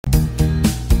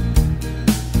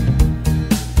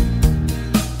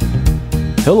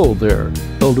Hello there,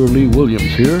 Elder Lee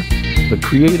Williams here, the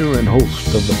creator and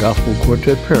host of the Gospel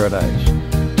Quartet Paradise.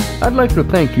 I'd like to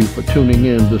thank you for tuning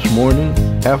in this morning,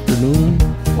 afternoon,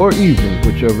 or evening,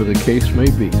 whichever the case may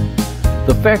be.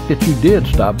 The fact that you did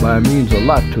stop by means a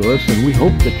lot to us, and we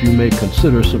hope that you may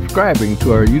consider subscribing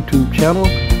to our YouTube channel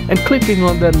and clicking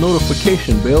on that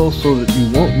notification bell so that you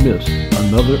won't miss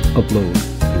another upload.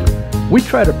 We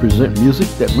try to present music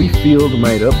that we feel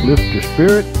might uplift your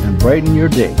spirit and brighten your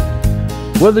day.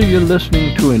 Whether you're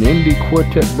listening to an indie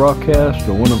quartet broadcast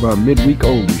or one of our midweek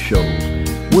Oldies shows,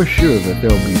 we're sure that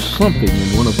there'll be something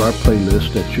in one of our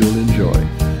playlists that you'll enjoy.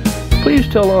 Please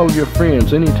tell all of your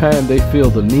friends anytime they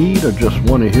feel the need or just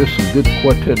want to hear some good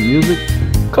quartet music,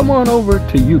 come on over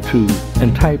to YouTube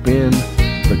and type in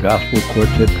the Gospel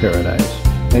Quartet Paradise.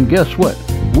 And guess what?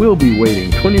 We'll be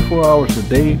waiting 24 hours a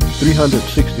day,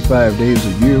 365 days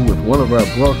a year with one of our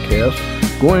broadcasts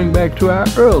going back to our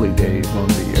early days on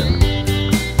the air.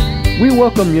 We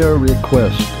welcome your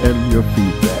requests and your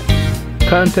feedback.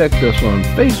 Contact us on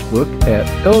Facebook at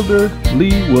Elder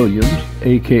Lee Williams,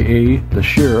 aka The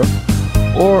Sheriff,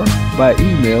 or by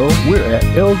email, we're at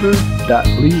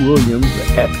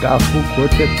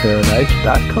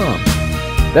elder.leewilliams@gospelquartetparadise.com.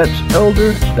 That's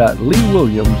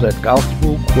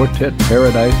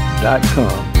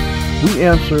elder.leewilliams@gospelquartetparadise.com. We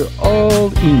answer all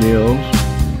emails.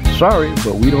 Sorry,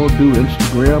 but we don't do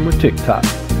Instagram or TikTok.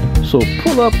 So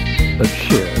pull up a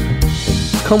chair and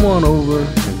come on over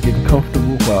and get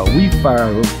comfortable while we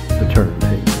fire up the turntable.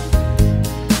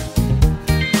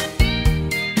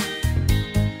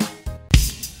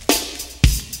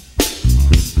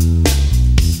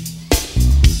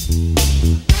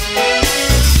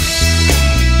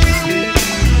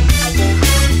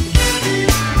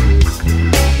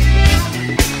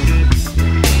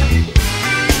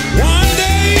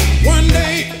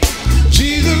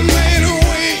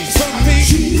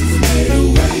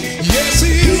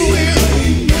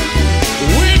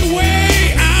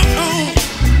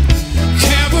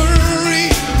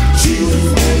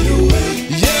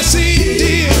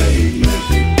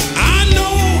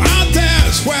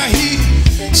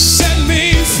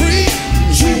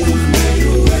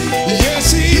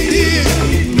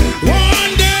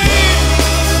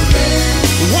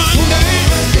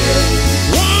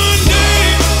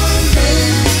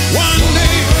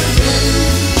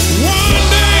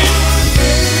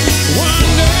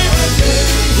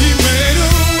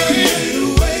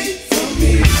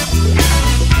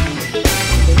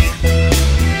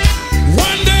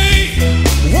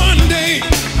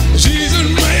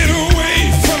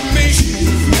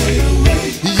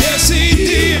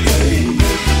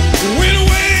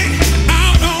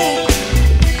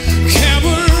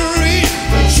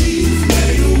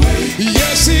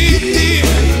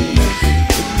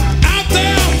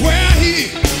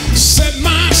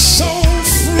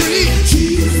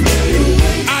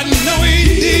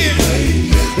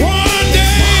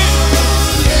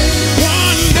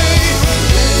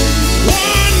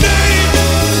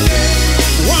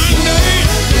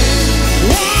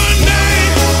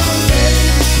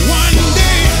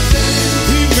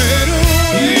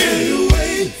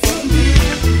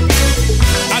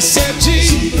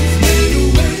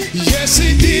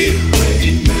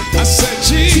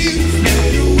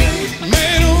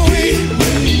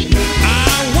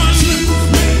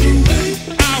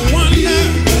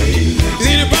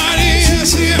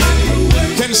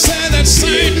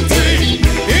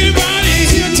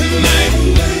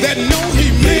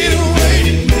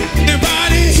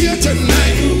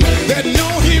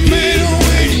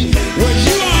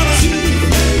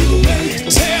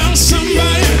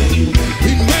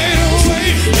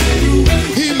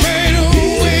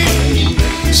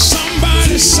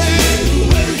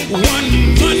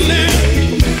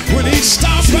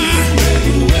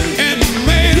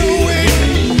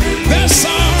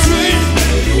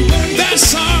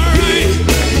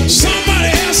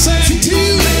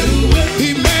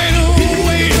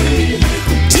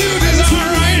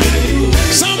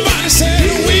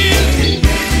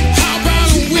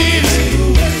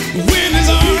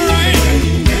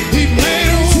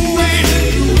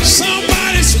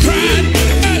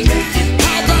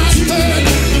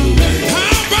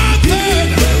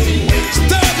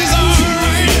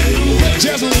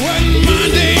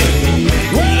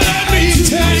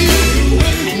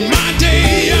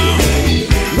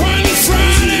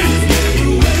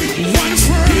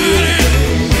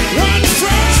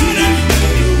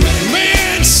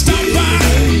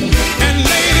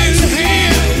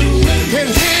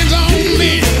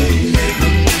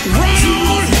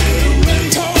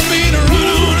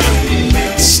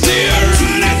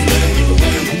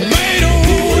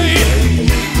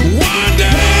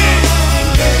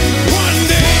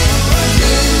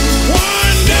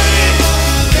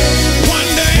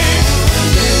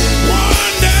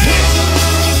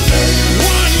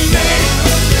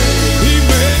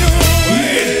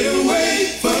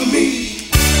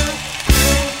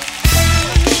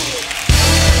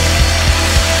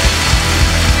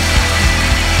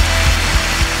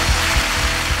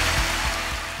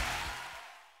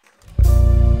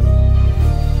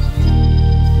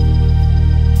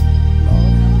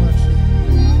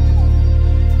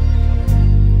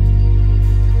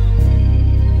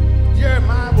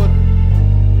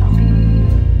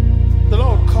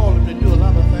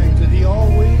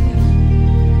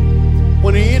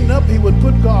 he would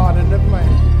put God in the plan.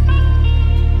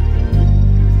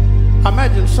 I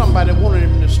imagine somebody wanted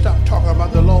him to stop talking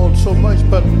about the Lord so much,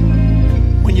 but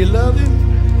when you love him,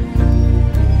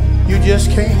 you just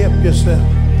can't help yourself.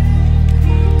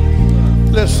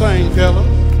 Let's sing, fellas.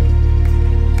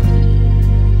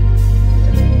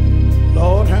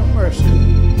 Lord have mercy.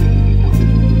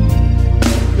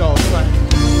 Y'all sing.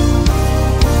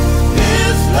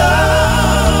 His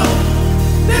love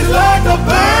is like a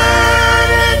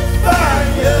burning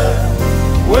fire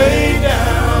way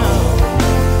down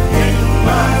in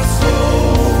my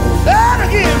soul. Say it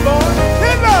again, boy.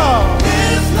 His love.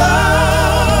 His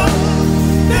love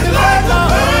is like a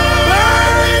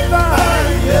burning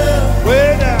fire way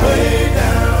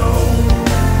down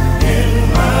in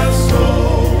my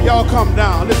soul. Y'all come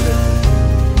down, listen.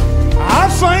 I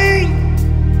sing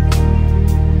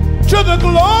to the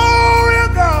glory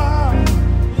of God.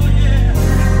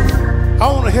 I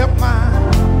want to help my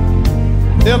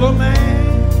fellow man.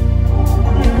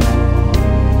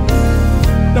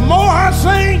 The more I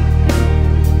sing,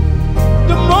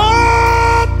 the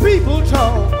more people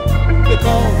talk,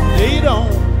 because they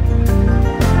don't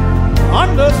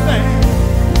understand.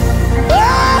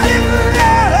 Oh, his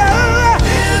love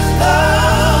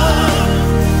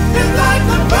is like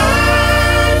a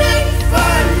burning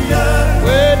fire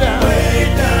way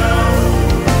down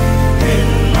in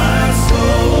my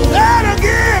soul. That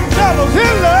again, fellas,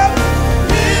 his love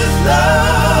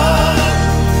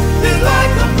is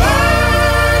like a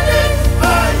burning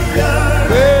fire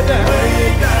way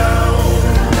down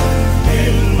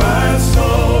in my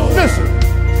soul. Listen,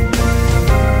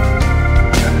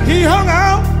 he hung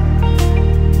out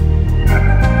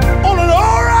on an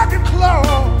old rocket claw,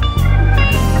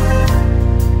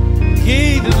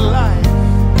 gave his life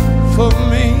for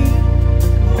me.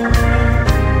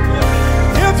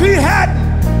 If he hadn't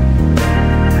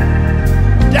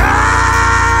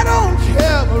died on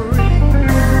Calvary,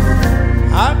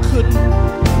 I couldn't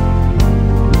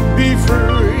be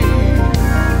free.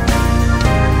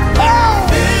 Oh,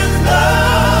 his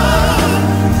love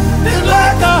is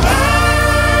like a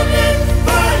burning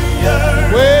fire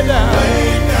way down.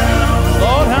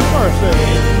 Lord have mercy.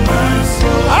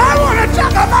 I want to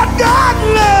talk about God's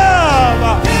love.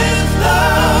 His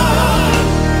love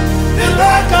is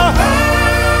like a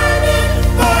burning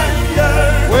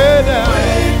fire way down.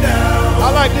 I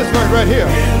like this verse right here.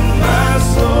 In my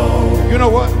soul. You know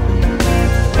what?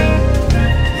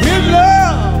 His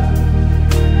love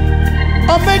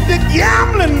will make the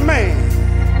gambling man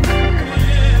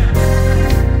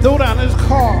throw down his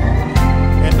car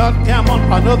and not gamble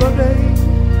another day.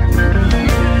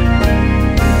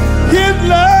 His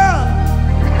love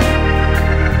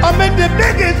will make the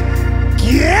biggest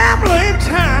gambler in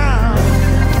town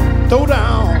throw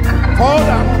down, fall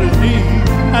down on his knees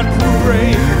and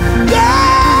pray.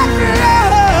 God's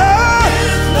love,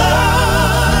 his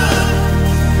love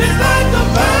is like a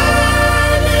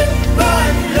burning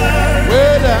fire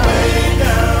way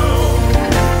down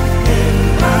in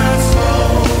my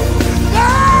soul.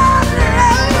 God's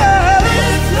love,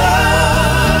 his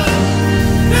love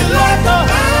is like a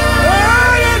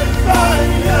burning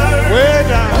fire way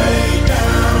down,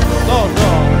 Lord,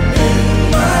 in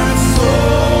my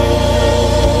soul.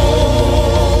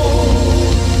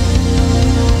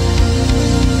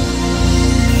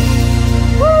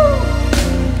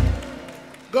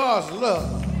 God's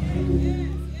love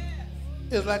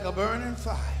is like a burning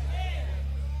fire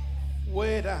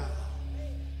way down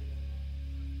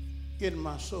in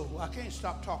my soul. I can't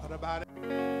stop talking about it.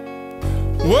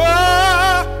 Well,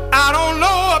 I don't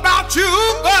know about you,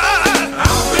 but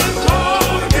I've been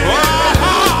born again.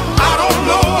 I don't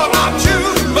know about you,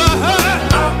 but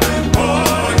I've been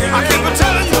born again. I keep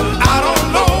telling you, I don't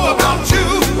know about you,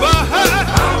 but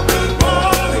I've been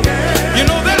born again. You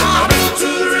know that I've been to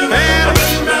the river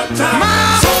and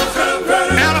my soul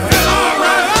converted, and I feel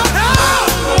alright. I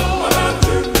don't know about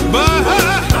you, but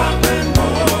I've been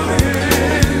born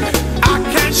again. I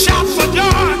can't shout for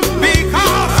joy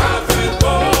because I've been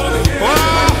born again.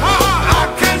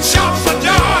 I can't shout for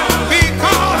joy.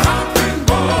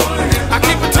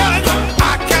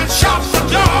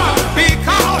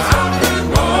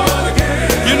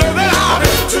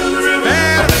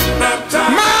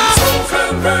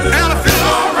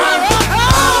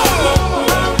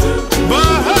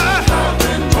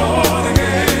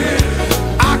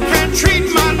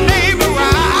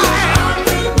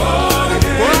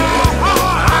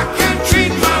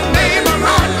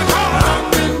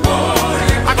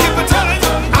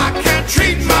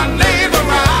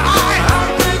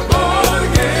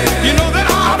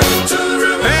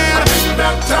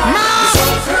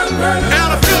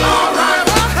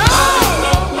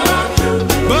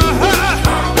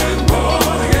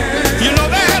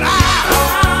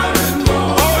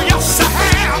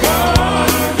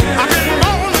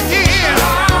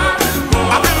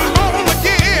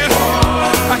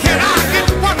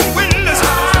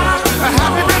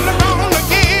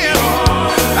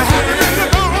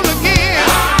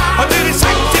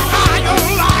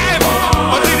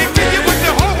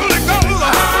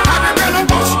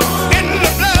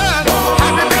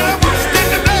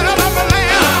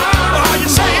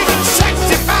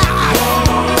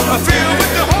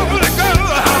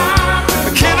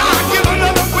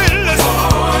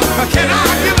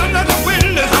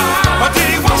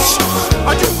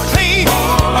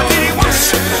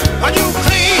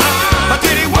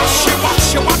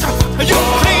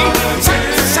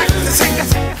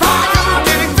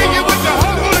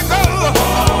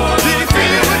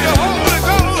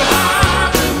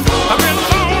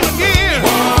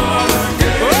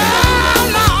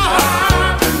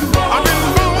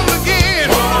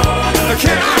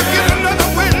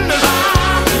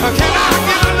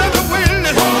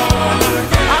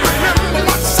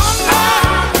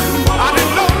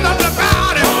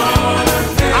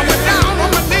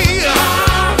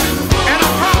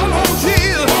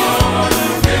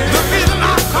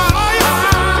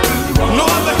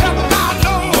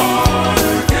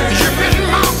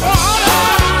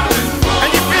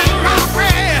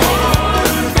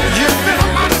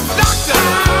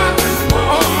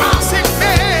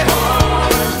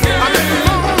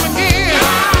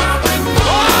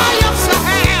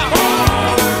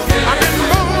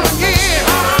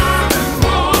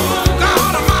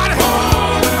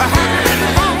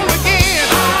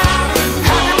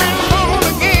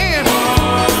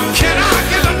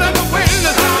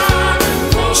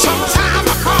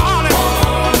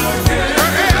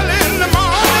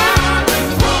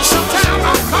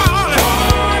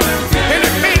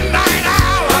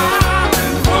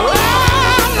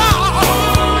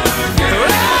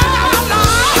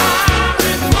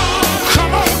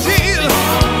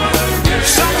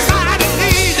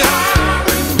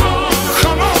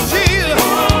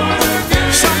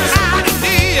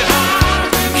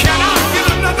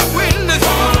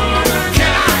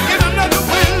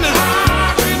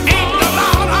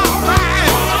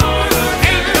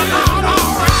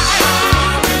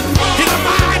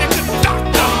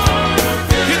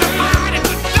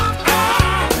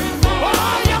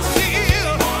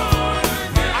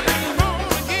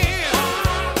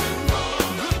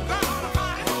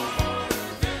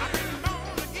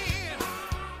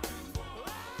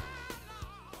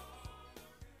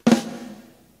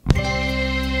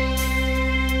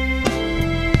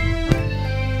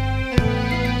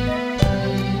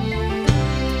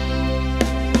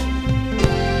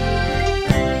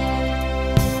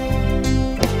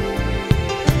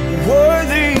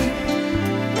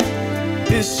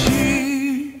 is he.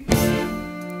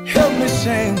 Help me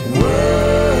sing.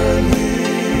 Worthy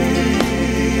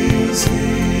is he.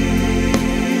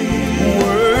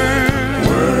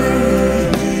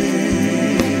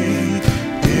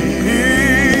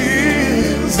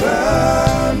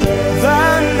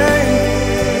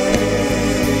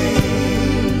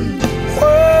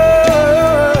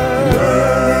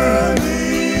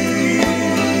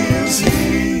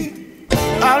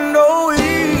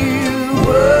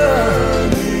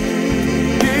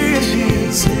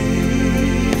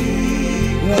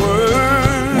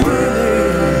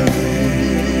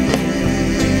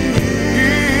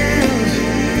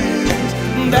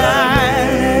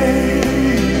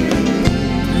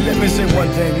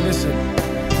 Listen,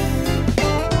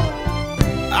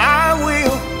 I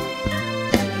will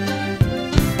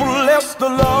bless the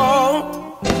Lord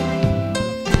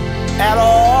at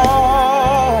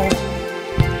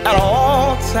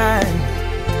all times.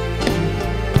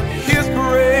 His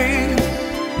praise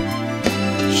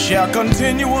shall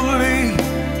continually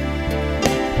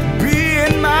be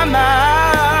in my mouth.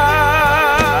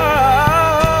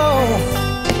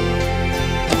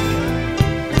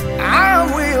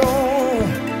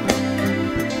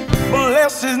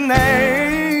 Bless his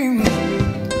name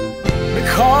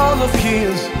because of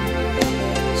his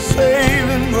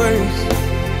saving grace,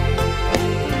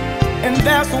 and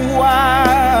that's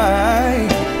why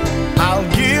I'll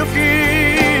give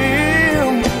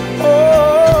him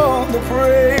all the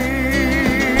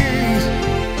praise.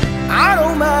 I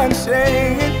don't mind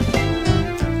saying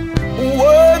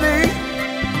worthy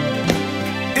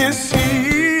is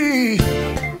he.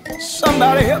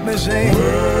 Somebody help me sing.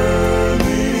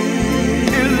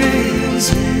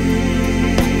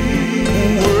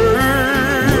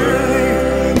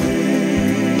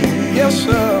 Yes,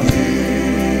 sir.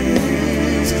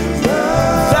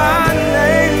 Thy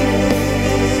name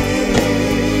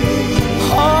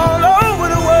all over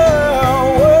the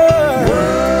world.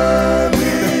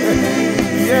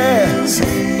 Yes.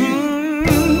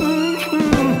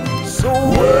 So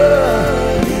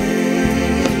worthy.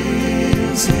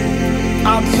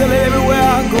 I'll tell everywhere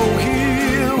I go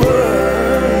here. Worthy.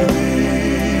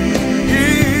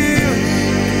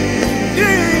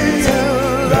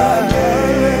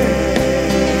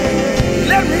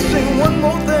 One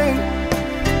more thing.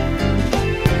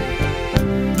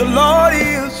 The Lord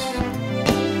is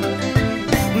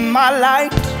my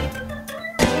light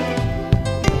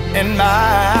and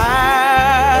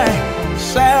my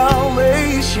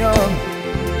salvation.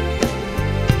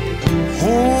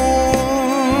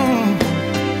 Whom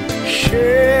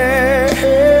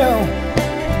shall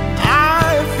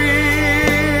I fear?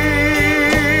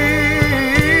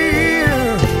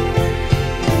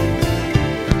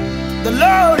 The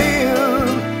Lord is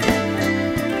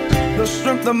the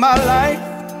strength of my life,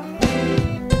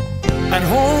 and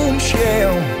whom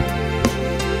shall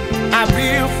I be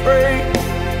afraid?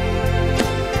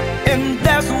 And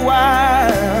that's why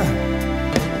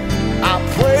I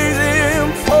praise him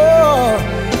for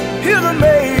his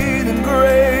amazing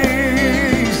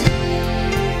grace.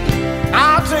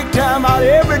 I'll take time out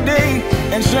every day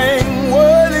and sing,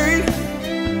 worthy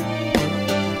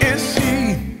is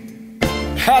he.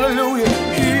 Hallelujah.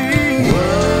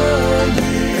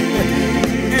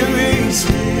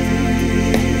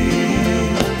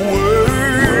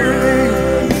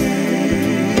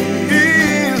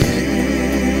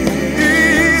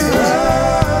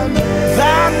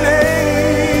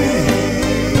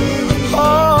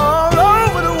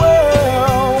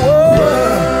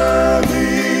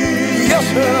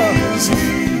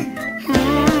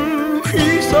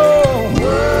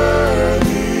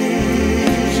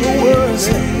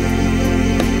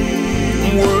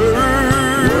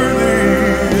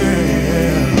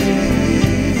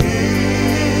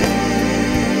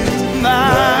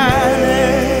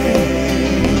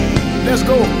 Let's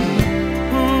go.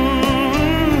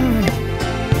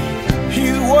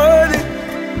 He's worthy.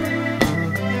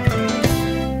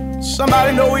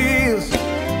 Somebody know he is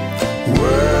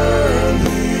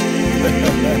worthy.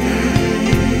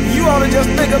 You ought to just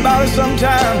think about it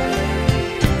sometime.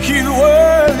 He's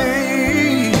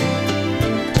worthy.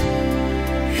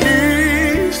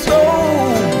 He's so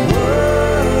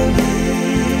worthy.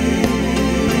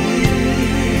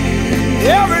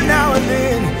 Every now and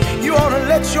then you ought to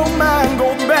let your mind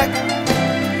go back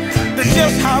to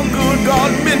just how good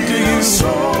God been to you.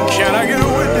 Can I get a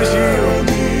witness here?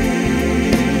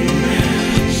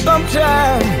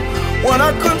 Sometime when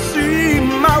I couldn't see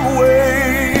my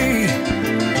way,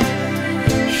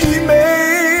 he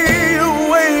made a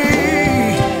way,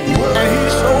 and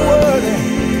he's so worthy.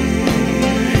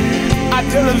 I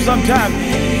tell him sometimes,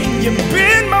 you've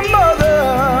been my mother,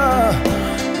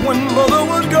 when mother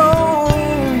was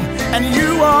gone, and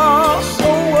you are so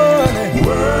worthy.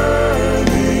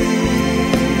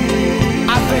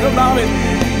 I think about it,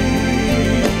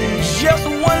 just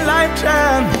one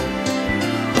lifetime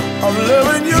of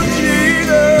loving you,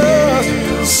 Jesus,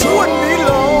 wouldn't be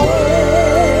long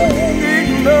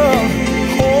enough.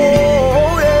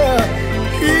 Oh yeah,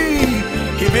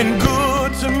 he been good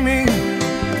to me.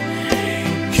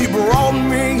 He brought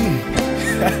me,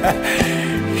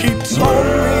 he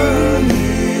taught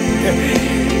me,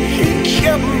 he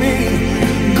kept me.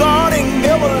 God ain't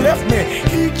never left me.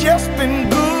 He just been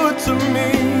good to me.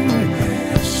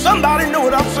 Somebody know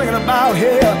what I'm singing about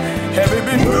here. Have he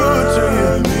been good to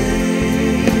you?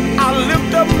 I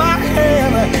lift up my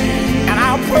hand and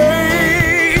I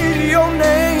praise your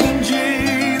name,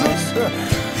 Jesus.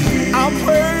 I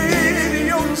praise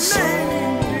your name,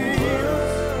 Jesus.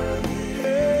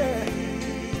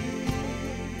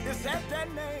 It's at that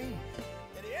name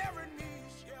that every knee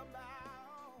shall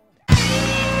bow.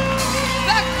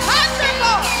 The country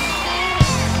boy.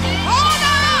 Hold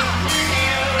on.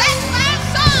 That's my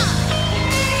son.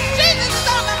 Jesus is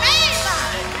on the main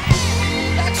line.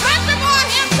 The country boy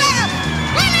himself.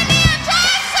 Willie Neal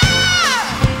Johnson.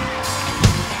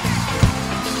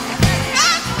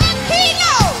 Gospel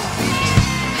Kino.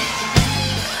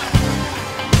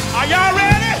 Are y'all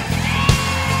ready?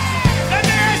 Let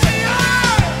me ask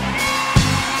y'all.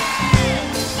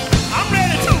 I'm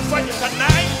ready too for you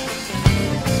tonight.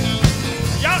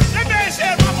 Y'all, let me say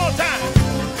it one more time.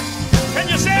 Can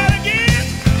you say it again?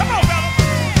 Come on, brother.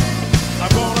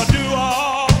 I'm gonna do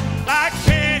all I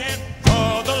can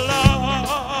for the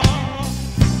Lord.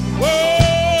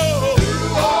 Whoa. Do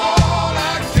all I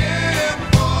can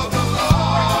for the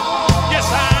Lord. Yes,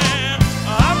 I am.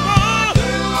 I'm gonna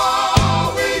do all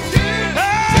we can for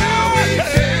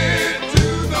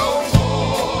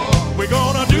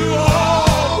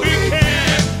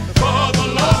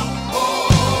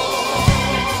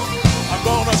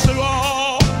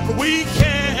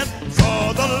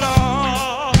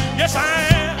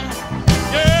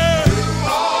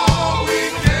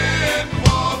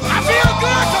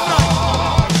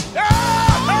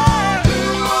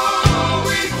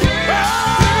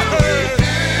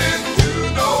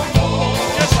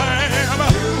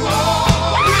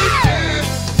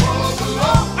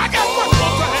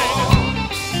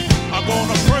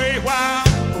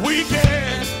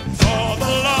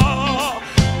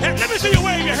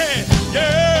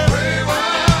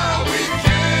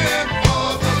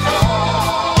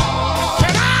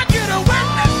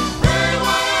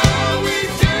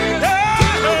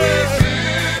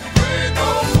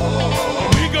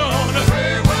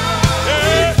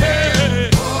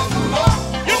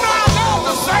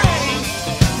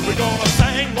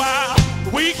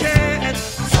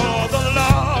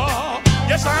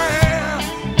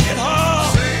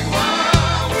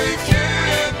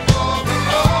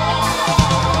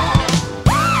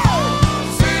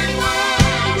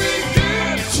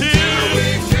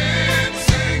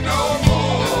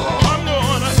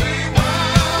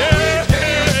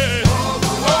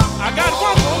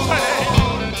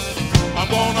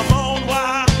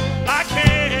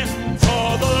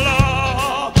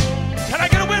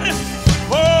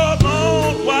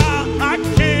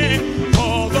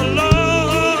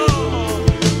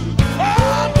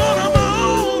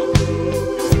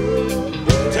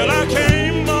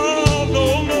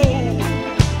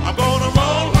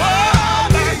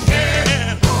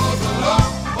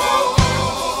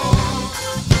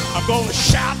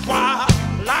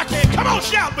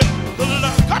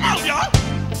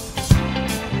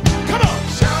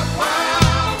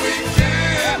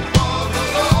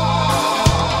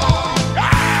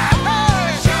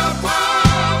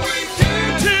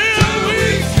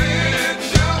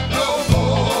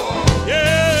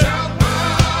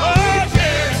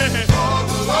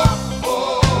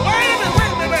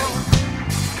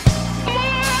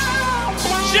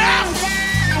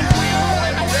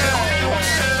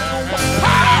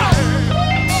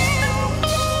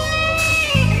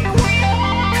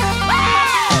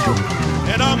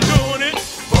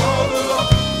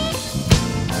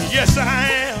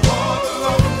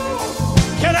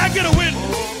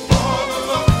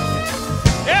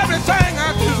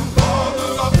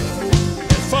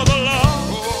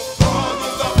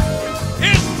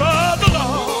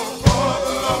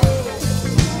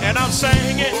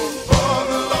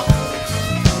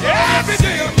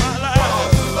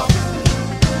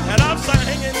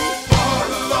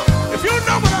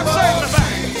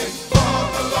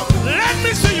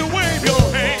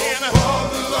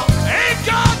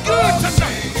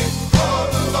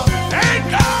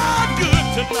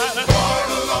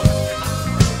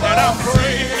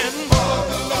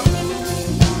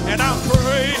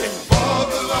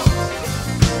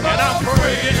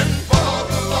praying for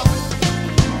the Lord.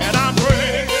 And I'm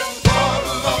praying for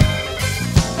the Lord.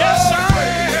 Yes, I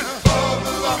am. For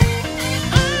the Lord.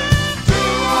 Do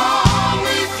all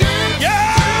we can.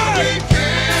 Yeah. We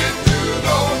can't do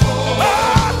no more.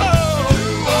 Do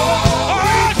all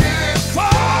we can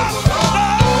for the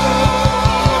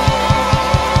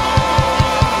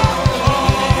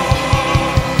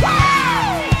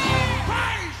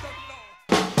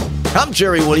I'm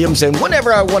Jerry Williams, and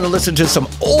whenever I want to listen to some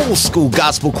old school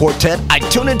gospel quartet, I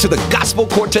tune into the Gospel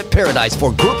Quartet Paradise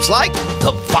for groups like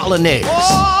the Volunteers, Lord,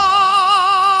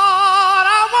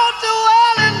 I want to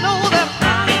well and know that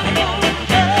I'm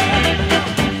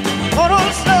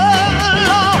gonna serve the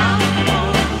Lord.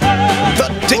 the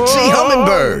Dixie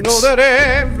Hummingbirds, Know that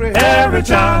every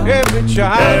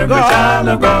child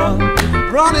of God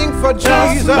running for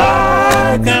Jesus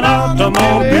like an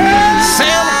automobile.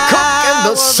 Sam Cooke and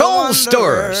the Soul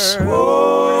Stirrers.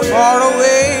 Far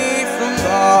away from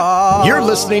God. You're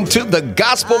listening to the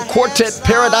Gospel Quartet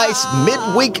Paradise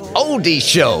Midweek Oldies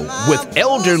Show with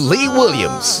Elder Lee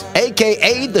Williams,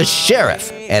 a.k.a. the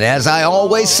Sheriff. And as I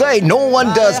always say, no one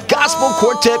does gospel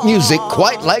quartet music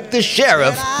quite like the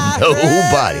Sheriff.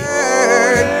 Nobody.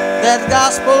 That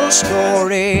gospel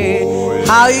story,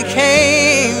 how he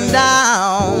came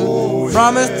down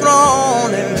from his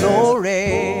throne in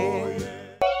glory.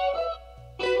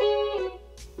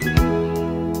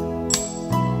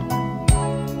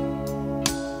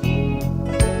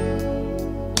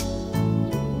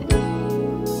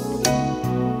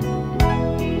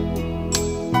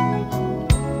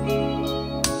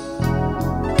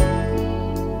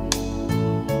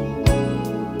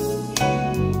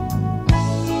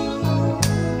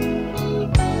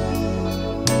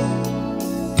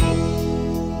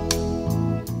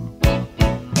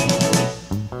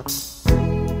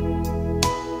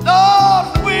 Lord,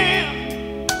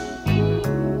 when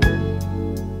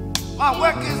my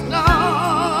work is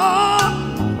done,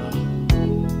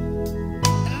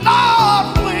 and Lord,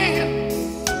 when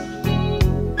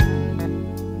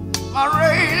my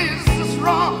race is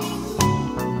run,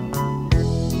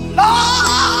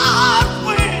 Lord,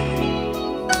 when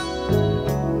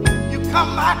you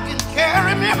come back and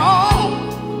carry me home,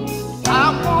 I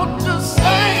want to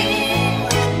sing.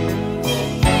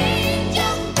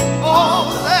 Oh,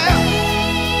 there.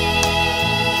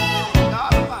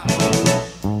 God Almighty.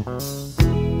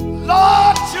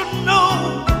 Lord, you know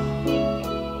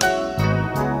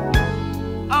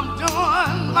I'm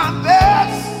doing my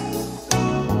best.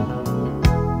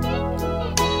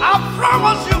 I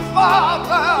promise you,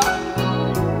 Father,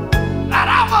 that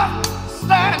I will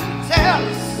stand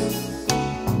test.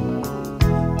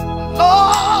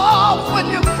 Lord, when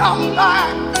you come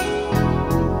back,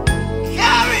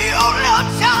 carry your little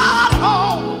child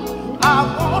home. I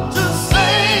want to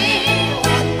sing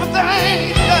with the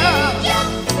angels.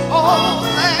 Oh,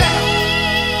 there.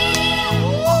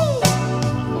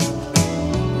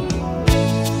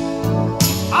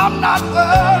 I'm not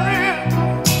worried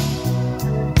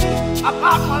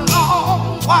about my long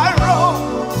white road.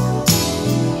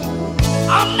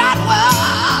 I'm not worried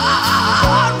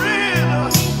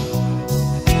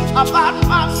about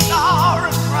my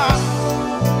sorry crown.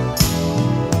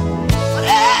 But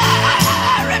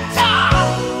every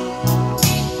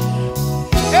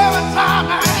time I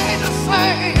ain't the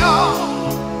same,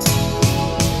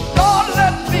 Lord,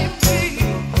 let me be,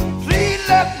 please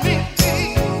let me be.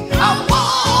 I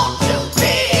want to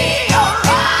be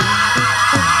around.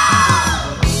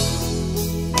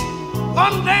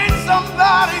 One day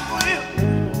somebody will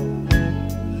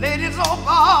lay this old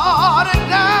body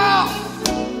down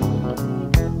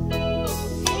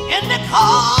in the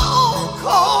cold,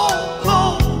 cold,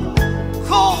 cold,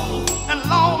 cold and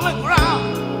lonely ground.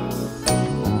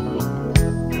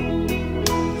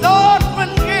 Lord, when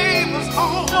neighbors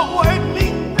home await me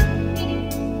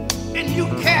and you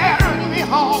carry me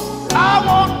home, I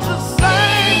want to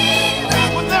sing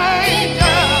with the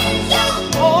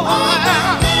angels over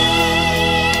there.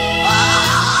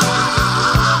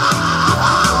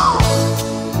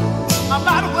 I'm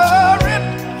not worried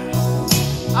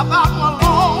about my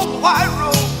long white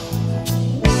road.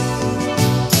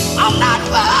 I'm not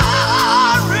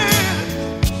worried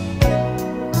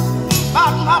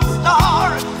about my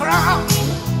starry crown.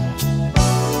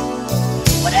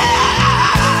 But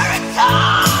every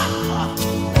time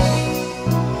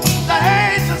the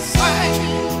angels sing,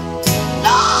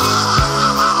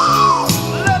 Lord,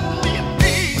 let me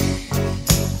be,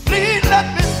 please let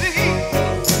me be.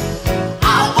 I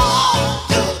want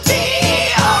to be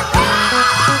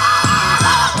around.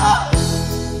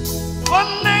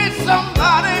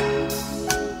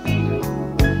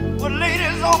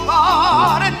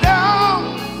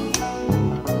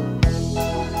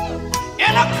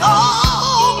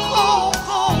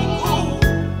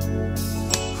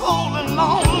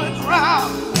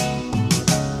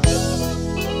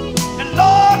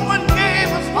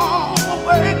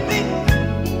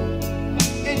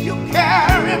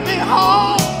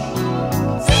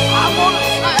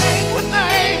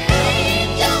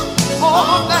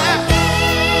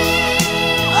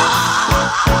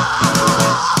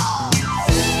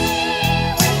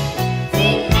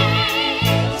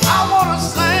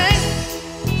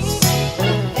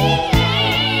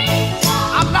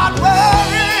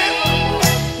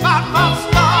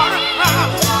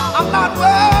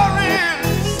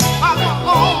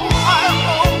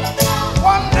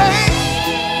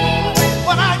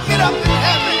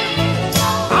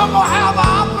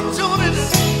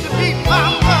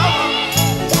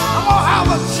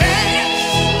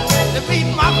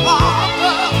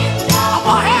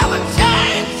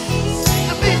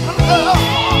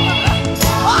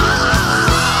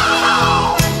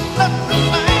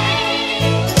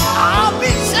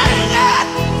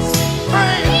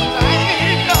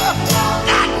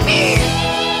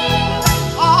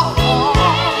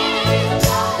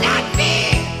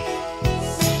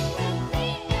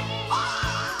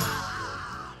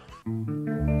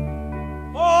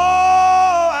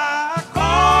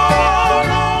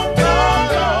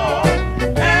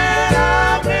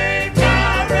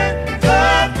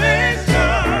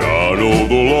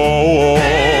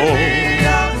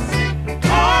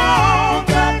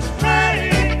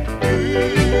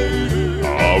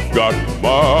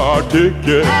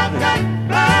 ticket. I've got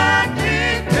my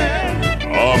ticket.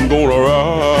 I'm gonna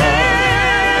ride.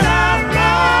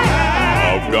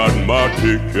 I've got my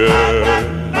ticket.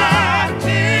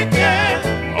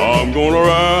 I'm gonna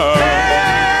ride.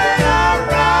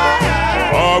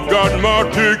 I've got my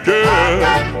ticket.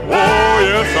 Oh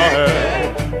yes I have.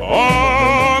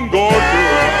 I'm going to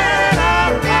ride.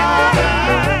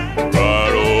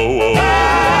 Ride oh oh.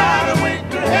 Ride away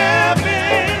to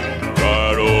heaven.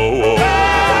 Ride oh oh.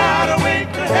 Ride away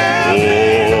to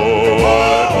heaven. Oh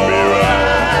let me ride.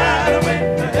 Ride away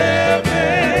to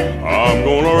heaven. I'm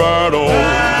gonna ride on.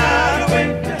 Ride away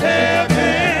to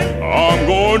heaven. I'm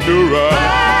going to ride.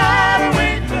 Ride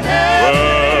away to heaven.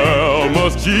 Well,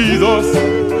 must Jesus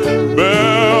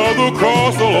bear the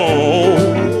cross alone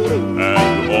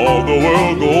and all the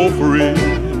world go free?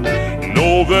 No,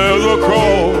 there's a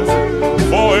cross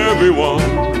for everyone,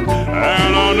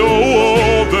 and I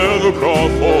know there's a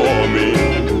cross for me.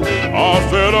 I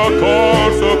said a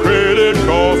consecrated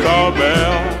cross I'll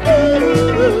bear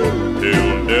till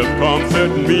death comes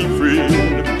setting me free.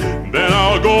 Then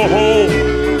I'll go home,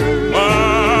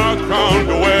 my crown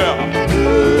to wear.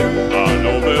 I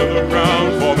know there's a crown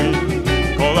for me,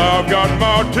 'cause I've got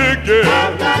my ticket.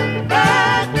 I've got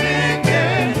my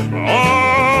ticket.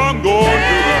 I'm going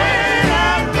to ride.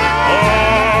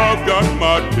 I've got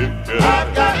my ticket.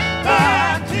 I've got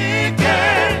my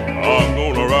ticket. I'm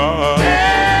gonna ride.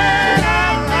 And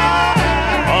I'll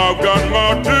ride. I've got my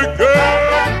ticket.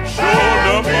 Sure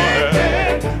enough I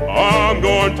have. I'm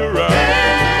going to ride.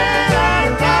 And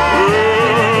I'll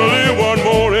ride. Early one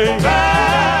morning,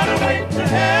 Ride away to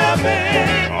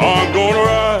heaven. I'm gonna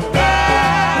ride.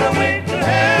 Ride away to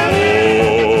heaven. Oh,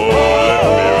 let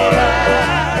me ride.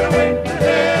 Ride away to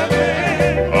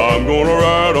heaven. I'm gonna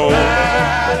ride on.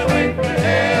 Ride away to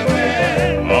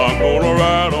heaven. I'm gonna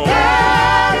ride on.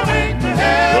 Ride away to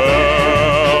heaven.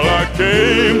 Well, I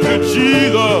came to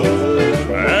Jesus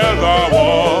as I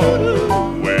was,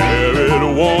 weary,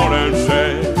 worn and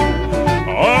sad. I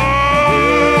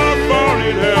found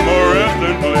in Him a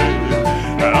resting place,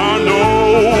 and I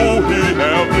know He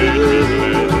has made me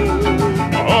glad.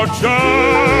 A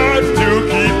church to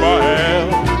keep I have,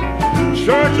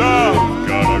 church I've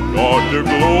got a God to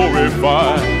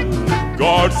glorify.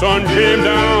 God's Son came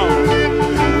down,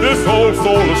 this whole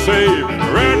soul to save.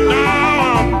 Right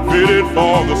now I'm fitted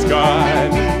for the sky,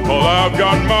 'cause I've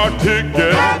got my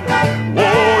ticket.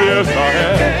 Oh yes I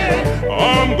have.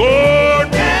 I'm going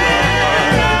to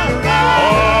ride.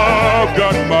 I've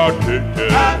got my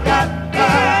ticket. I've got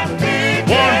my ticket.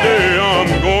 One day I'm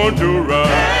going to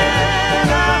ride. And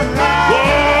I'll ride.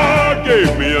 God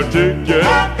gave me a ticket.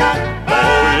 I've got my Oh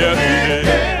yes He ticket.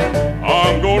 did.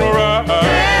 I'm gonna ride. And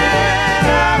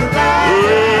I'll ride.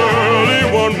 Early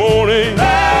one morning,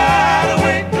 Ride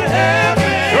away to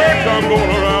heaven. church, I'm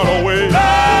gonna ride away.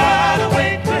 Ride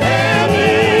away to heaven.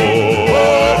 Oh,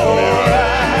 let me ride.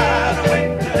 Ride away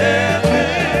to heaven.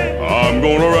 I'm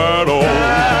gonna ride on.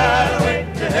 Ride away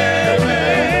to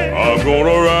heaven. I'm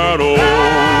gonna ride on.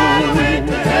 Ride away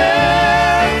to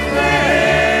heaven.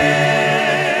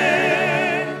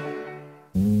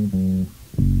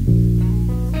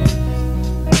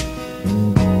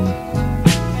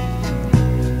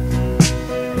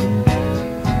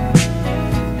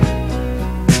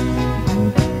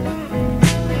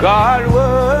 God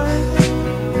word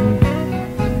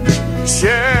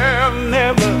shall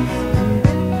never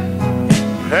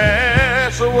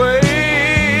pass away,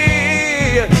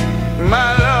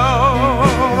 my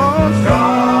Lord.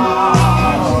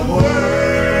 God's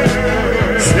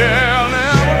word shall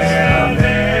never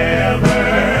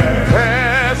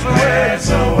pass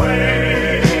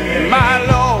away, my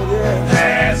Lord.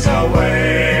 Pass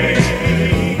away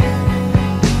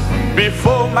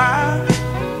before my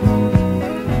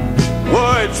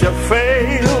words shall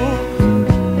fail.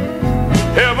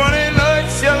 Heaven and earth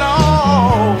shall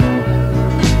all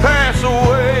pass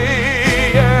away.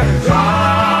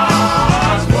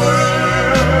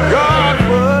 God's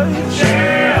word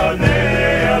shall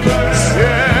never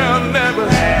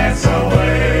pass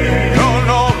away. No,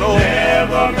 no, no.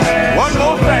 Never pass One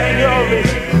more thing, y'all.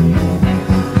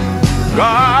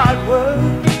 God's word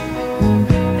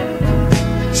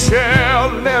shall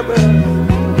never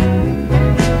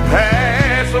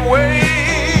pass away,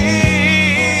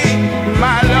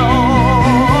 my Lord.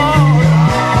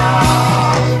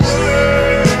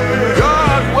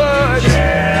 God's word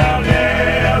shall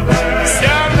never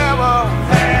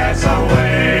pass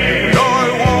away. No,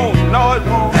 it won't. No, it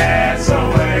won't pass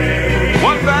away.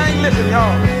 One thing, listen,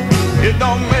 y'all. It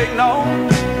don't make no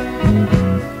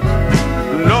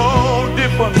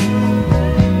difference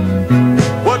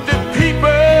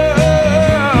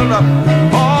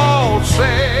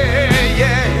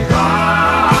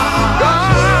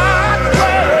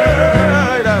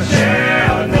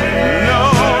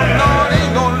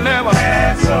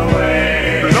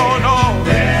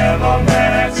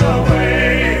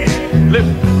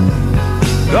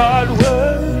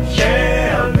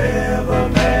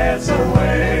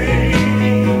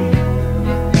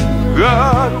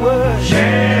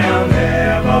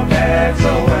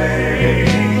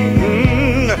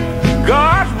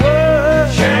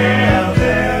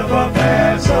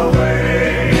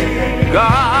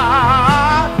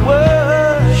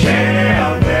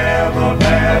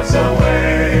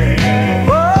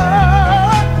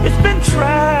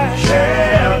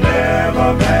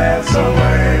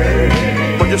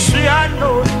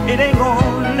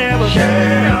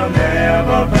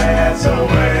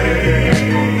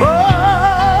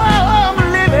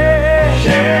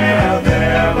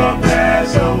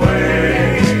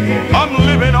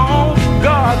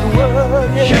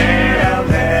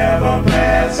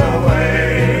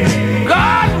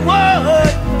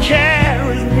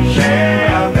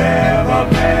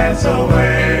pass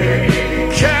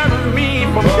away. Carry me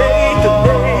from day to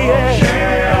day.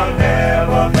 Shall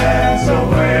never pass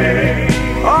away.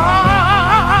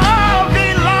 All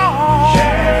day long.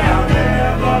 Shall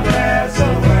never pass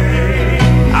away.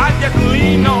 I just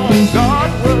lean on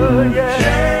God's word, yeah.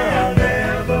 Shall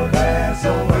never pass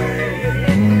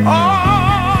away.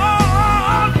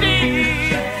 All day.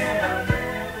 Shall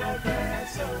never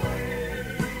pass away.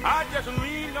 I just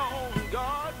lean on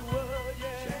God's word,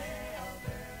 yeah.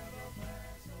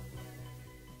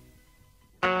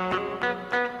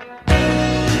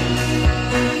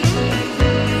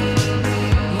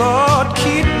 Lord,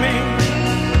 keep me.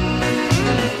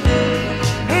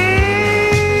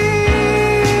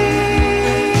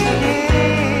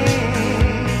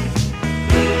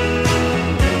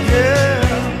 Yeah.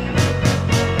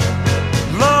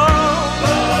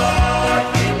 Lord,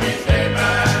 keep me day by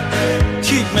day.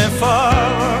 Keep me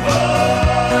Father.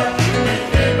 Lord, keep me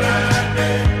day by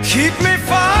day. Keep me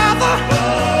Father.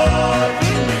 Lord,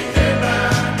 keep me day by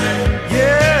day.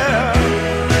 Yeah.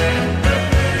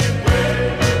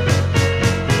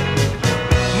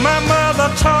 My mother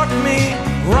taught me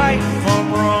right from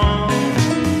wrong.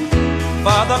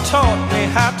 Father taught me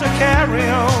how to carry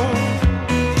on.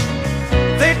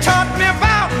 They taught me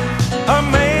about a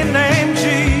man named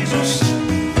Jesus,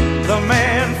 the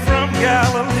man from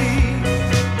Galilee.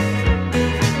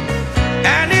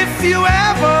 And if you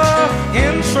ever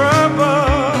in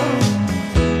trouble,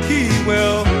 he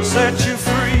will set you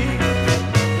free.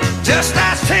 Just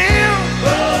ask him.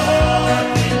 Lord,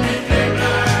 keep me day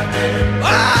by day.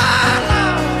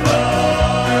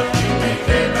 Lord, keep me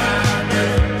day by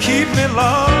day. Keep me,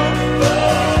 Lord.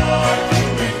 Lord,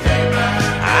 keep me day by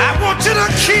day. I want you to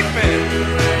keep me.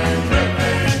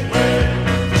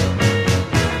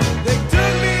 They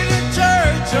took me to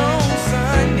church on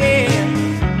Sunday,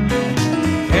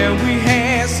 and we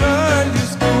had Sunday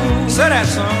school. Say that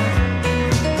song.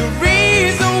 The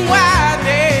reason why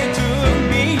they took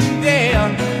me there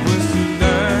was to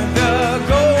learn the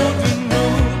golden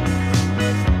rule.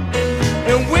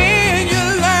 And when you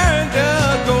learn the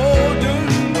golden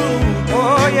rule,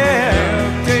 oh yeah,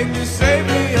 take you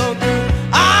safely on through.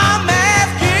 I'm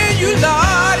asking you,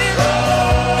 Lordy.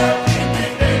 Lord, keep me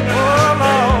day by day. Oh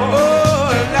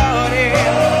Lord, Lordy.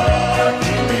 Lord,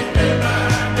 keep me day by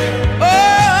day.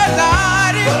 Oh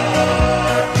Lordy.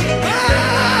 Lord, keep me day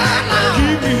by day.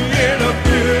 Keep me in a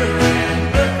good way.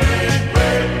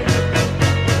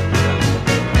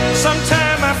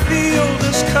 Sometimes I feel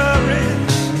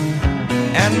discouraged,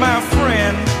 and my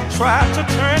friend tried to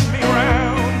turn me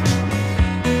around.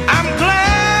 I'm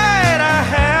glad I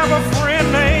have a friend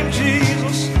named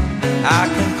Jesus. I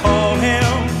can call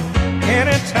him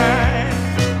anytime.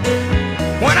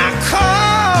 When I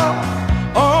call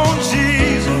on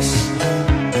Jesus,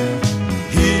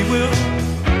 he will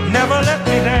never let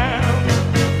me down.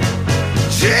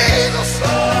 Jesus,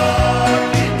 Lord,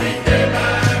 keep me day by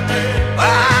day.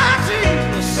 Ah,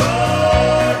 Jesus,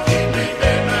 Lord, keep me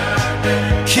day by day.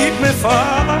 Keep me,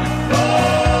 Father.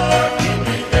 Lord, keep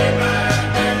me day by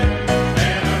day.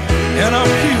 And I'm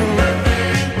pure.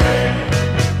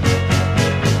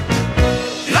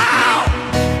 Loud.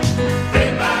 Day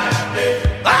by day.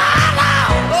 Ah,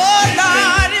 loud. Oh,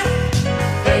 Lord.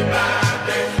 Day by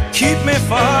day. Keep me,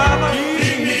 Father.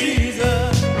 Keep me,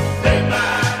 Jesus. Day by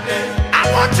day. I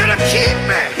want you to keep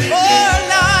me. Oh,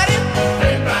 Lord.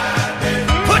 Day by day.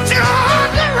 Put your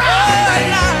arms around me.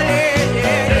 Oh, Lord.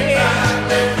 Day by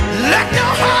day. Let no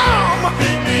harm.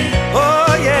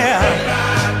 Oh, yeah.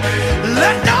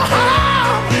 Let no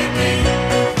harm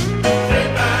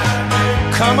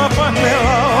come upon me,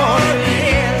 Lord.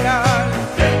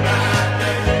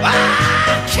 Ah,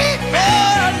 keep me,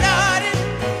 Lord.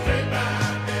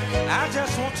 I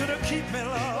just want you to keep me,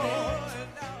 Lord.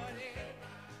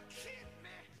 Keep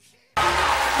me.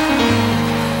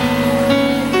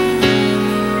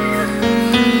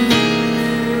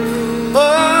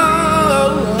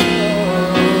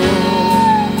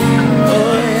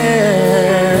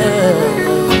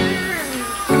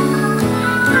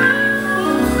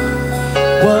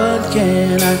 What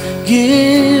can I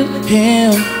give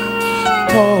him,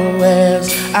 poor as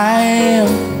I am?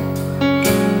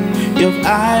 If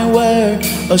I were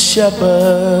a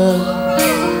shepherd,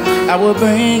 I would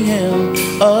bring him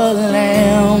a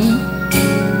lamb.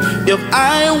 If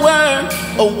I were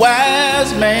a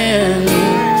wise man,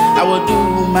 I would do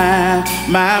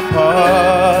my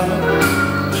part.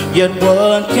 Yet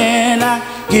what can I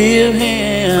give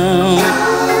him?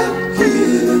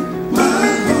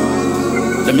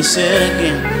 Let me say it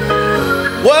again.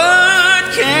 What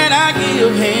can I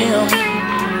give him?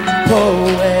 Poor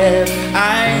as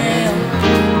I am.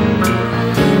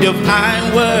 If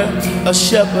I were a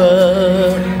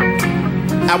shepherd,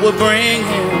 I would bring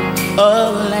him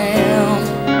a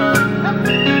lamb.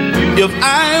 If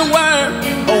I were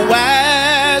a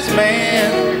wise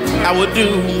man, I would do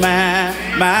my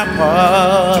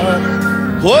part.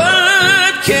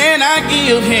 What can I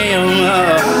give him?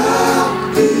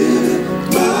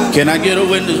 Can I get a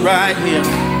witness right here?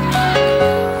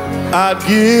 I'd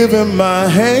give him my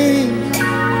hand,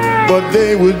 but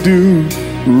they would do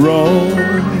wrong.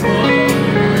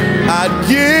 I'd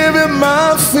give him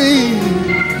my feet,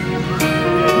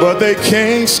 but they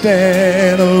can't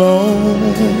stand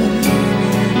alone.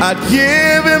 I'd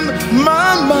give him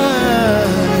my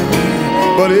mind,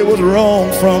 but it was wrong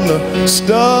from the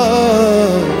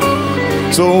start.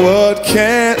 So what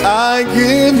can I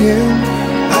give him?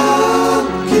 I'll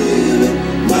give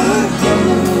him my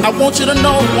heart. I want you to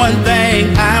know one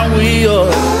thing, I will.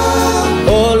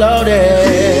 Oh Lord,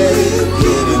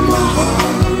 Give him my heart.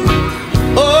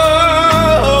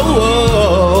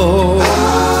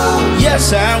 oh,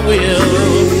 yes I will.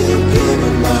 Give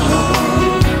him my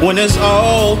heart. When it's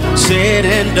all said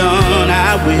and done,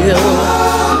 I will.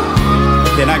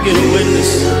 Can I get a witness?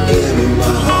 Give him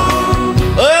my heart.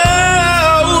 Oh,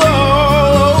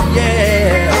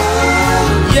 yeah.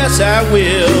 Yes, I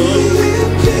will.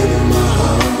 Give him my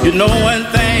heart. You know one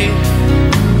thing,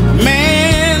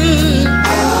 man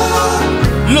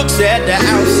looks at the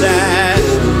outside,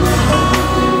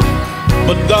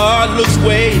 but God looks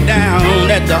way down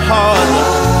at the heart.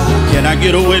 Can I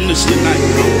get a witness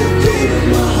tonight?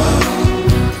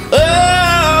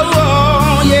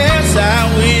 Oh, yes, I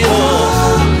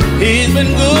will. He's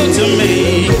been good to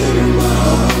me.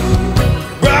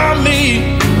 Brought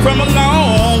me from a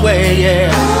long way,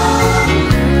 yeah.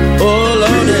 Oh,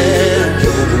 Lord, yeah.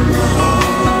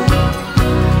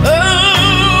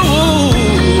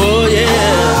 Oh,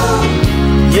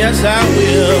 yeah. Yes, I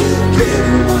will.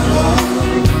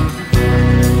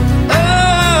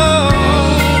 Oh,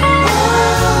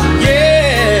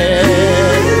 yeah.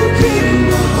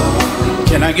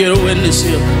 Can I get a witness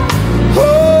here?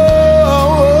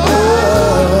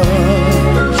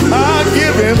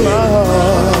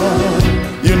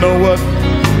 You know what?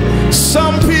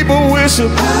 Some people wish a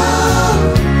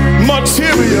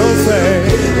material thing,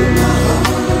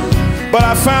 but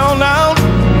I found out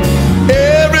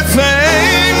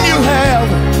everything you have,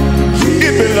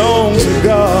 it belongs to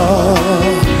God.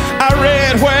 I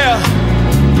read where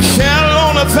cattle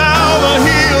on 1,000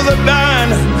 hills are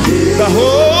dying, the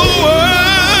whole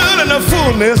world and the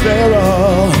fullness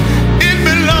thereof, it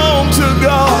belongs to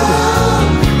God.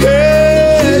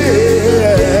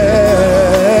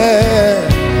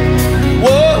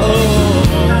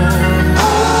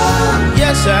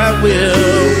 I will.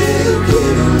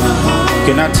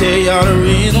 Can I tell y'all the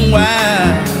reason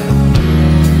why?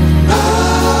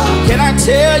 Can I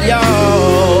tell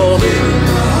y'all?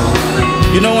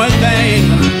 You know one thing,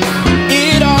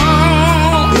 it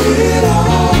all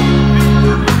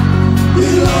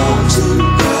belongs to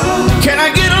God. Can I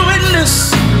get a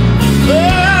witness? Oh,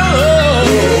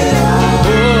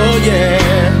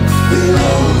 yeah.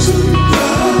 Belongs to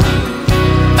God.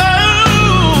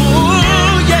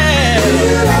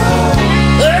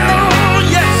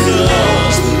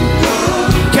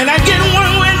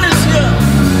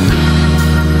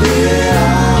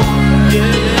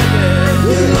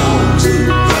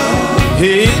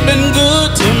 He's been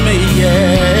good to me,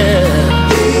 yeah.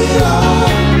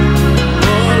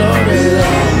 Oh, Lord,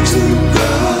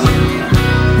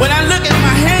 when I look at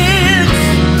my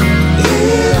hands,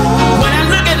 when I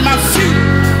look at my feet,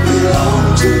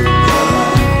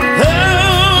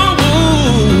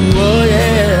 oh,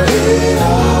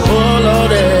 yeah. Oh,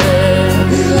 Lord,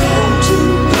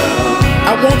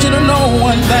 I want you to know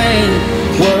one thing.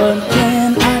 What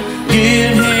can I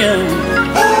give him?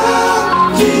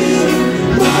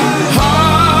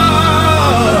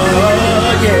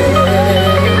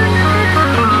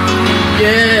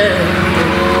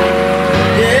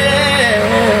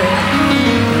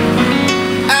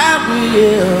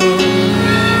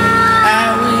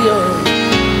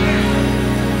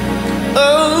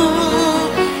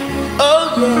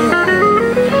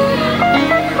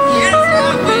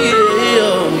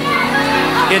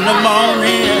 In the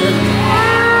morning,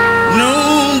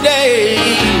 noonday,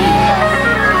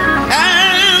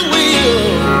 I will.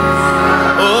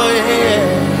 Oh yeah.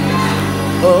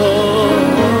 Oh,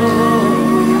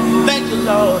 thank you,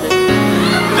 Lord.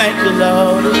 Thank you,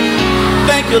 Lord.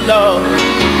 Thank you, Lord.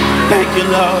 Thank you,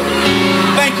 Lord.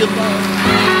 Thank you, Lord.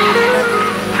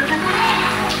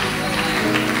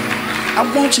 I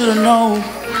want you to know,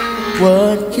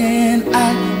 what can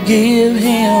I give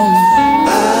him?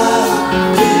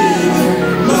 I'll give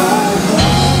him my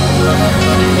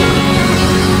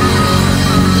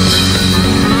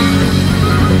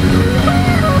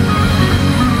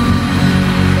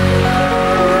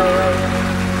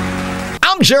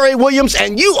I'm Jerry Williams,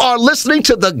 and you are listening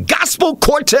to the Gospel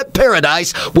Quartet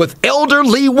Paradise with Elder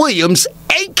Lee Williams,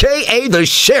 a.k.a. the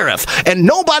Sheriff. And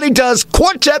nobody does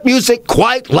quartet music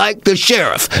quite like the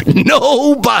Sheriff.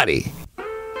 Nobody.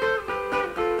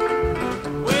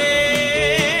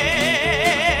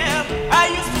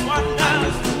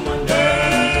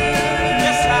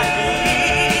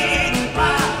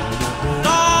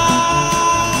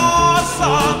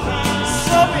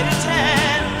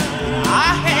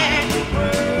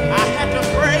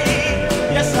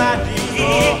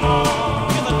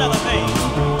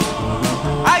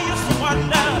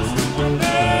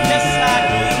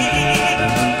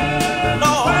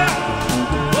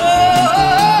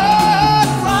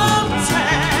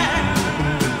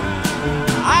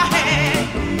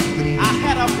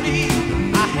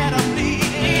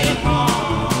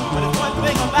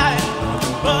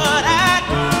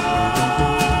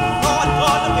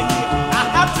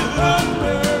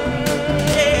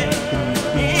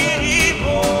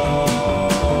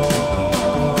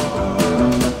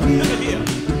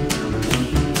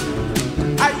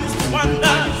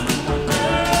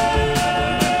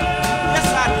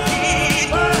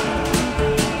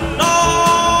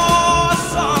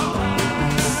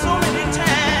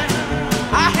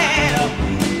 I had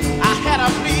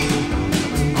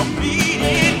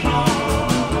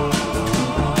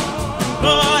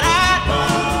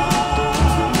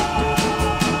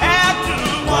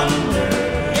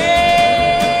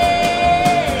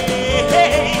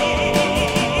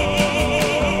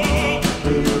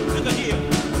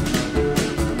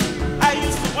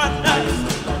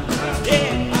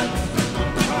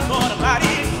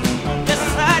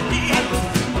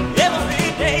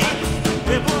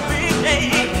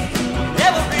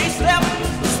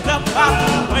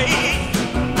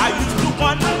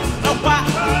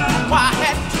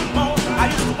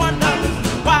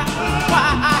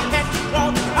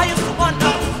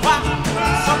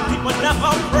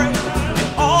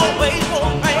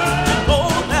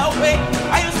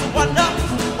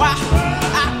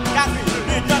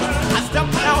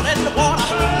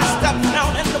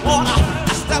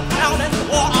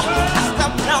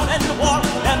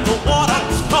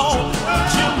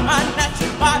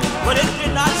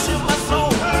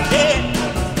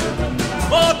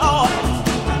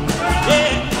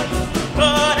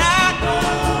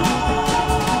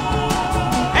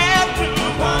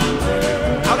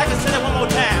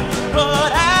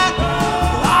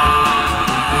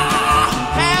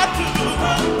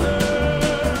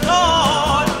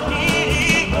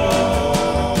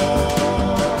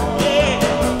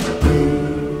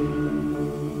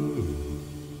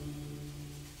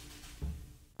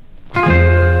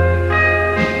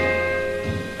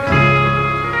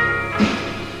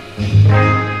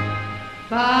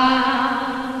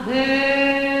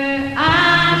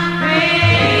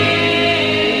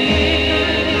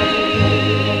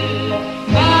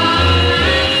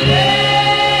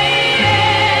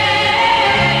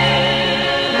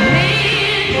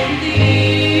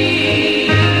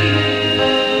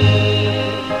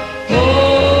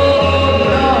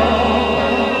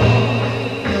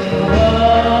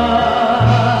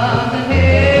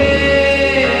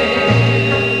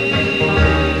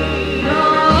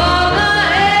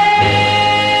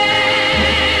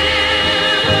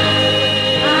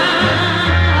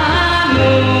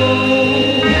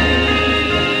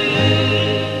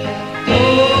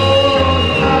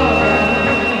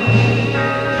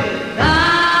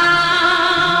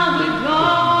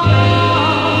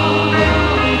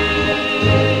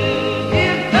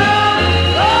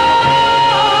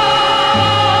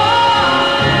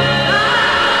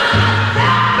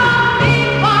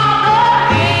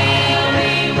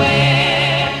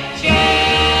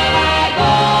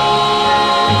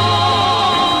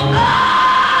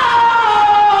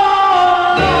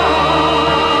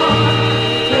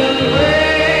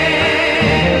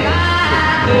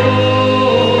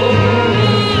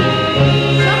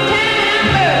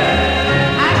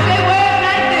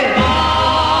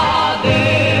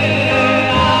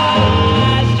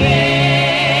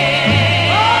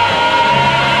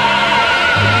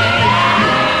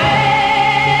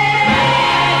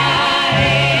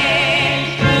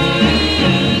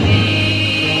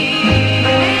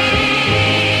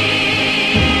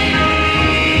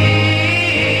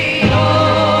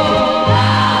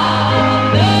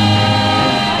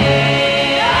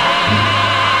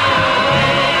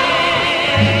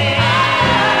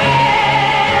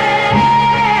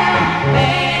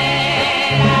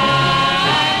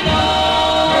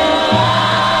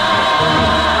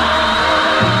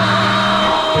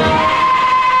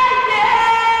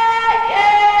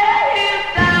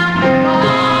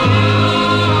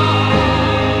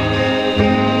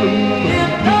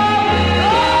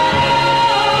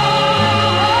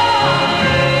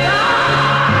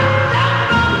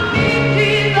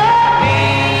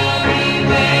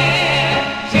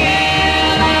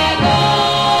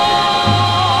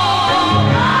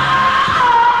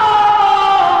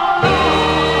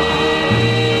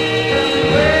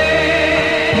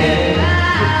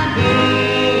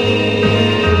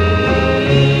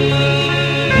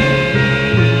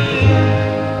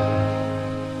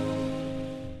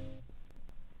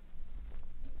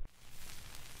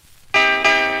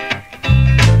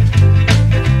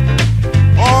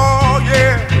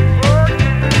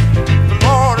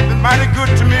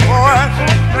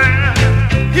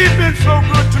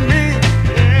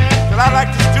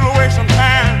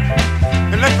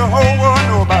the whole world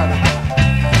know about it.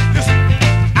 Listen,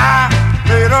 I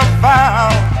made a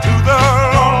vow to the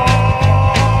Lord.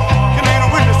 Can I get a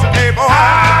witness today, boy?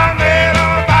 I made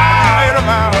a vow. I made a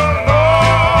vow.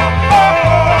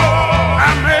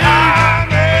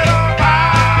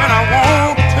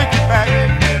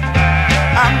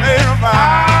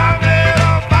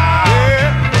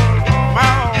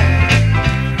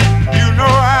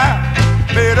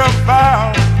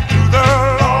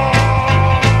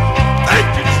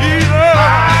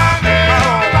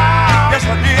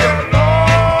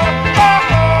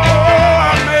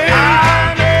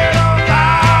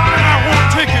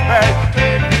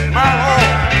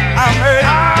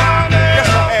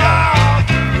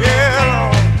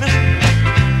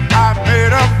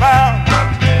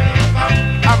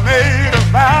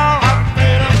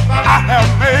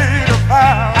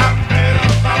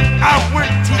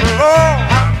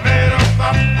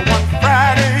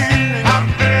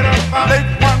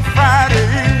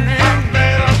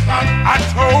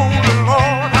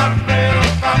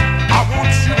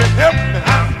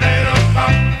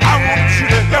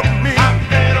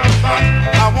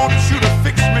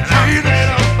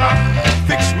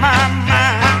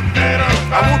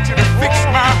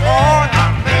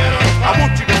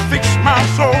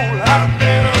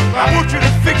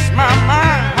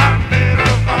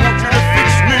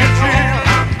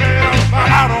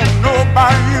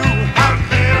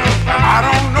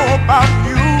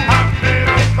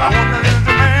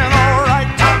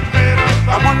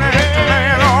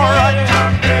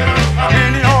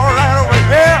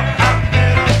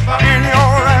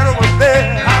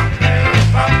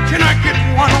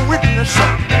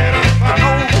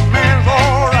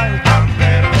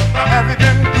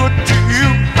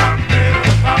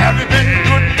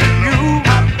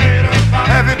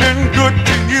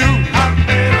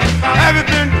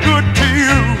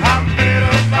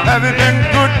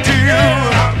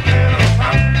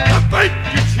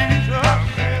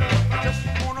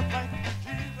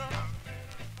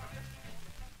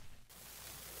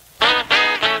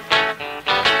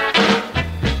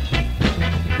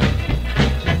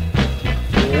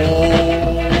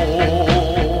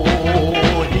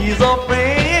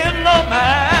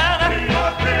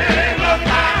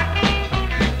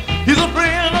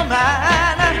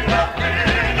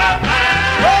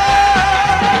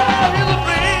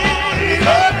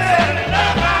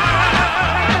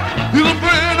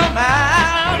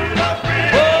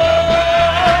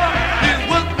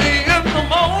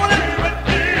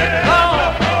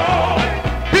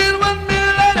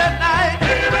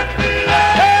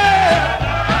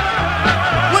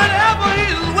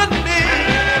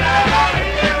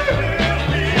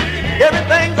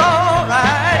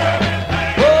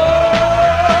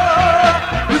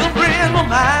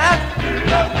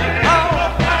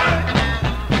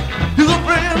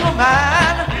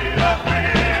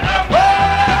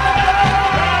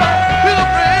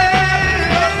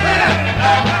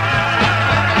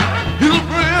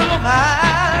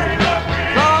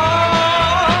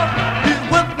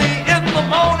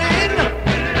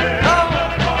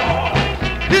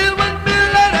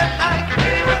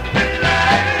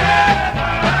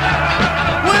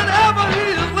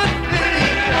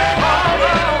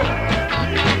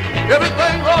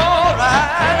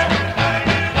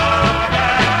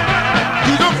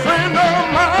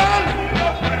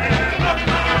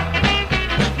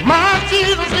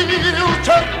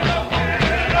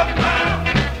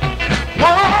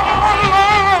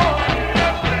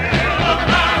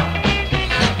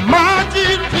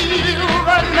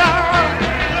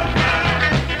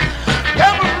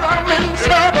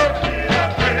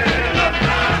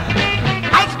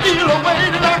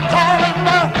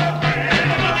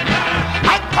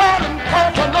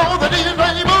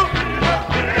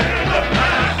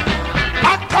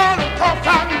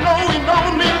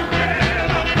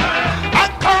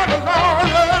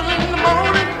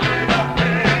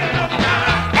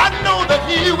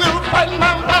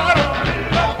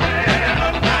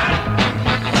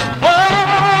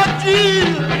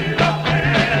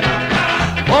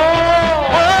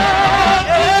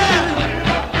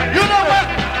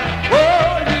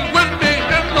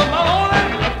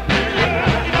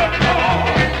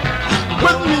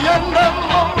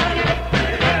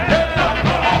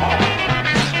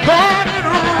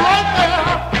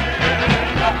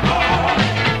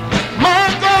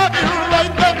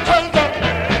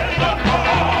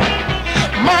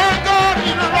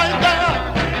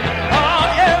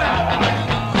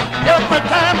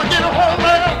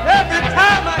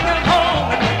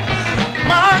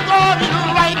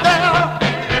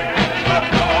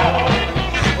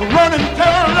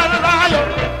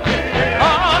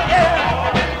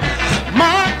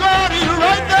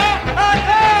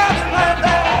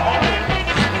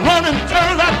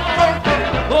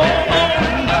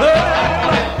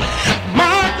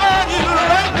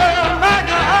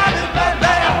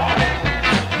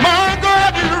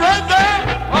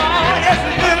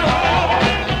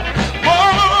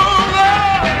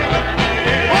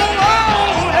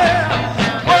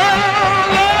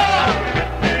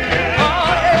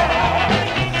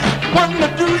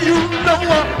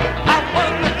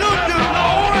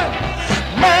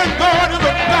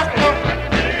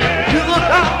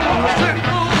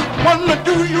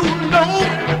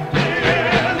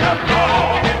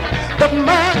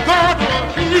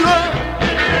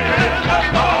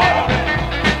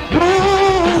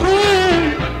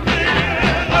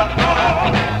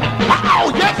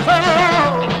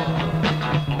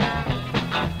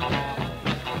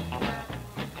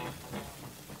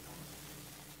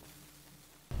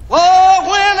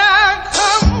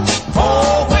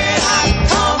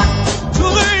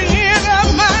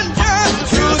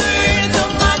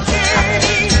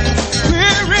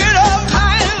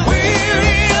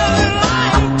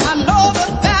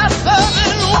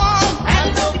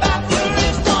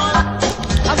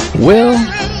 Well,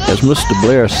 as Mr.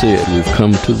 Blair said, we've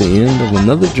come to the end of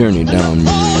another journey down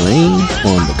memory lane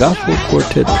on the Gospel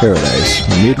Quartet Paradise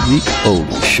Midweek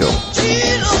Oldies Show.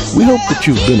 We hope that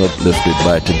you've been uplifted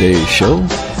by today's show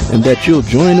and that you'll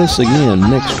join us again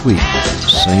next week.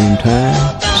 Same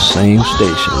time, same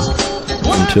station.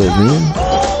 Until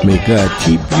then, may God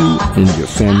keep you and your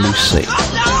family safe.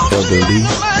 Elder Lee,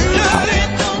 out.